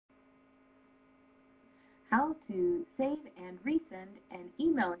how to save and resend an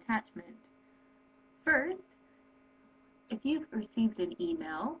email attachment. First, if you've received an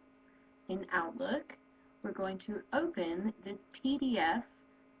email in Outlook, we're going to open this PDF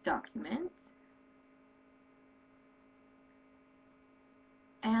document,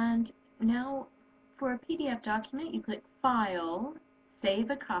 and now for a PDF document you click File, Save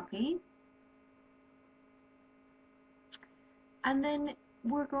a Copy, and then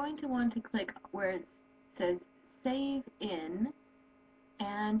we're going to want to click where it says Save In,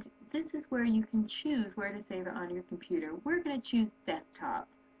 and this is where you can choose where to save it on your computer. We're going to choose desktop,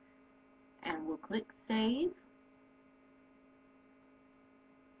 and we'll click Save,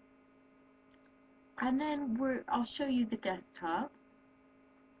 and then I'll show you the desktop.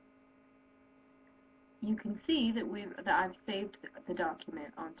 You can see that I've saved the document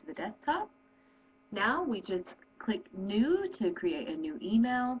onto the desktop. Now we just click New to create a new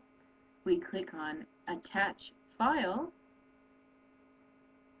email. We click on Attach File,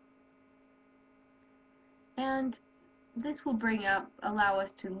 and this will allow us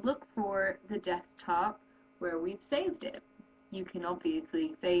to look for the desktop where we've saved it. You can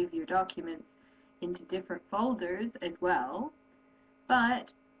obviously save your documents into different folders as well,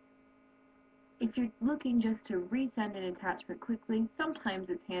 but if you're looking just to resend an attachment quickly, sometimes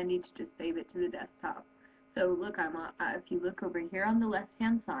it's handy to just save it to the desktop. So look, if you look over here on the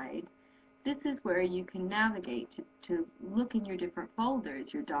left-hand side, this is where you can navigate to look in your different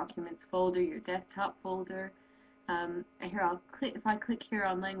folders, your documents folder, your desktop folder. Here if I click here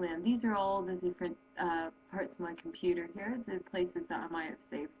on Langland, these are all the different parts of my computer here, the places that I might have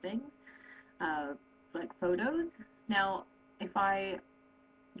saved things, like photos. Now, if I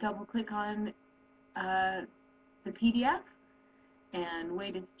double click on the PDF and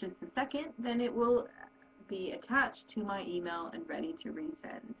wait just a second, then it will be attached to my email and ready to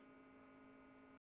resend.